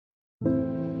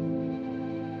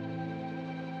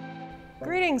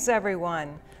Greetings,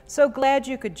 everyone. So glad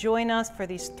you could join us for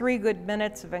these 3 good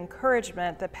minutes of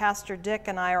encouragement that Pastor Dick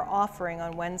and I are offering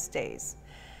on Wednesdays.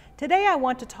 Today I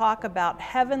want to talk about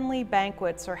heavenly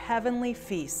banquets or heavenly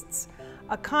feasts,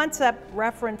 a concept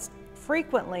referenced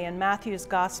frequently in Matthew's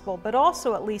Gospel, but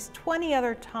also at least 20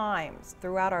 other times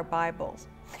throughout our Bibles.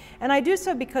 And I do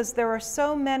so because there are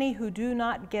so many who do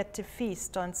not get to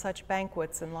feast on such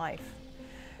banquets in life.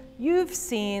 You've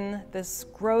seen this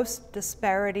gross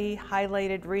disparity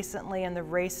highlighted recently in the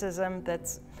racism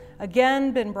that's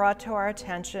again been brought to our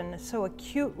attention so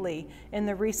acutely in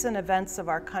the recent events of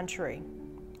our country.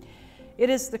 It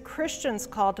is the Christians'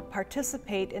 call to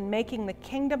participate in making the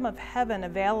kingdom of heaven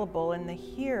available in the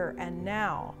here and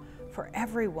now for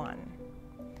everyone.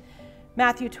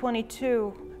 Matthew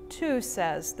 22:2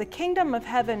 says, "The kingdom of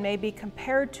heaven may be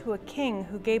compared to a king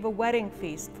who gave a wedding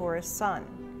feast for his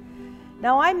son."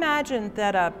 Now I imagine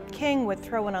that a king would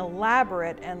throw an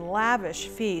elaborate and lavish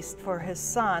feast for his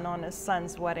son on his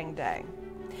son's wedding day.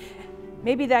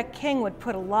 Maybe that king would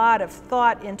put a lot of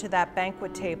thought into that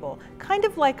banquet table, kind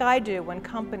of like I do when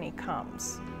company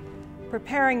comes.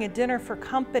 Preparing a dinner for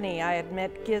company, I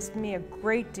admit, gives me a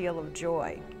great deal of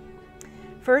joy.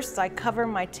 First, I cover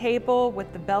my table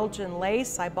with the Belgian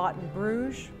lace I bought in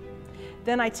Bruges.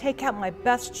 Then I take out my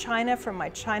best china from my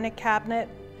china cabinet.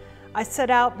 I set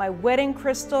out my wedding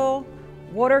crystal,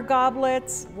 water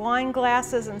goblets, wine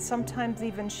glasses, and sometimes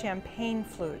even champagne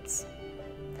flutes.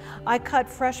 I cut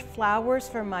fresh flowers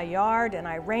from my yard and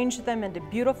I arrange them into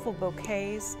beautiful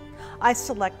bouquets. I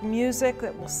select music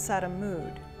that will set a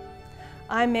mood.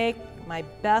 I make my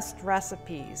best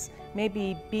recipes,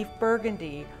 maybe beef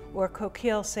burgundy or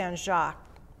coquille Saint-Jacques.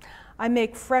 I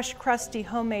make fresh, crusty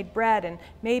homemade bread and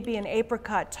maybe an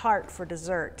apricot tart for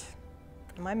dessert.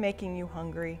 Am I making you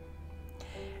hungry?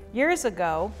 Years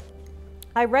ago,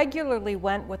 I regularly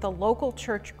went with a local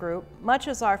church group, much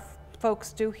as our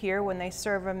folks do here when they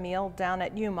serve a meal down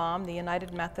at UMOM, the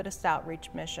United Methodist Outreach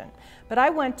Mission. But I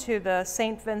went to the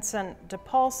St. Vincent de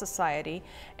Paul Society,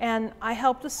 and I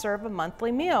helped to serve a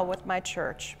monthly meal with my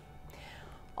church.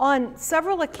 On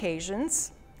several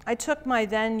occasions, I took my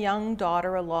then young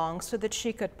daughter along so that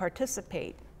she could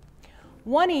participate.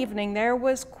 One evening, there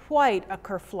was quite a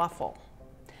kerfluffle.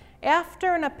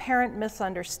 After an apparent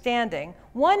misunderstanding,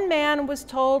 one man was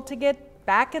told to get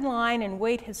back in line and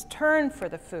wait his turn for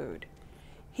the food.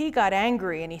 He got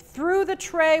angry and he threw the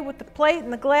tray with the plate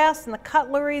and the glass and the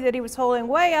cutlery that he was holding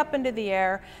way up into the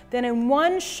air. Then in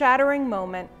one shattering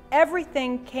moment,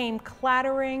 everything came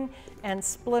clattering and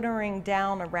splintering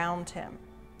down around him.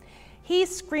 He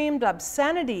screamed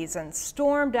obscenities and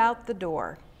stormed out the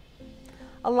door.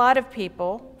 A lot of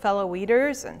people, fellow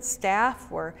eaters and staff,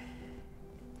 were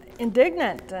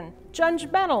indignant and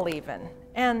judgmental even,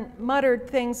 and muttered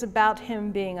things about him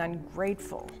being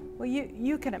ungrateful. Well,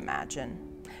 you can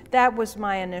imagine. That was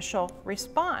my initial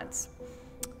response.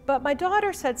 But my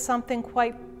daughter said something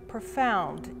quite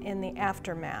profound in the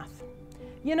aftermath.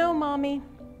 "You know, Mommy,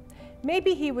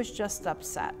 maybe he was just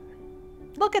upset.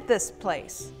 Look at this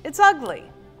place. It's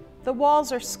ugly. The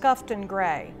walls are scuffed and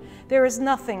gray. There is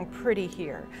nothing pretty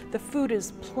here. The food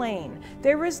is plain.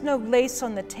 There is no lace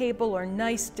on the table or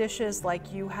nice dishes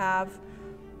like you have.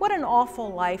 What an awful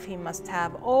life he must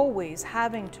have, always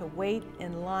having to wait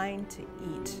in line to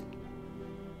eat."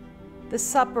 The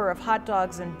supper of hot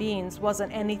dogs and beans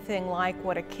wasn't anything like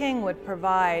what a king would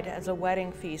provide as a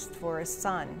wedding feast for his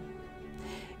son.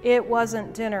 It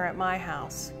wasn't dinner at my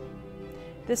house.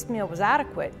 This meal was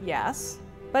adequate, yes,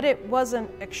 but it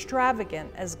wasn't extravagant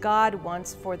as God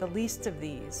wants for the least of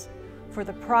these, for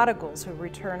the prodigals who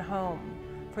return home,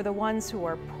 for the ones who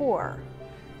are poor.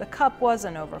 The cup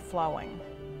wasn't overflowing.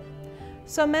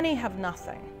 So many have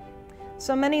nothing.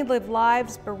 So many live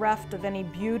lives bereft of any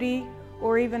beauty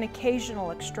or even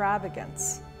occasional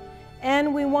extravagance.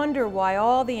 And we wonder why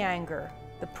all the anger,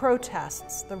 the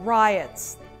protests, the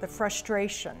riots, the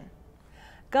frustration.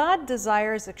 God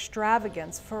desires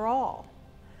extravagance for all.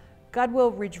 God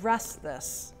will redress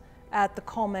this at the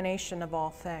culmination of all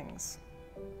things.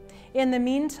 In the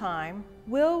meantime,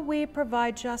 will we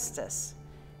provide justice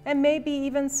and maybe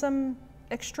even some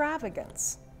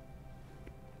extravagance?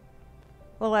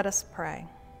 Well, let us pray.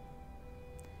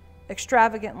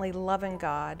 Extravagantly loving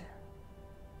God,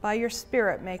 by your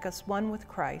Spirit make us one with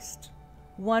Christ,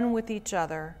 one with each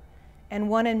other, and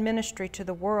one in ministry to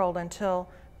the world until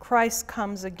Christ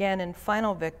comes again in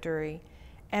final victory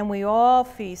and we all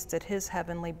feast at his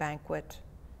heavenly banquet.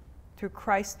 Through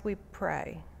Christ we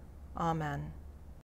pray. Amen.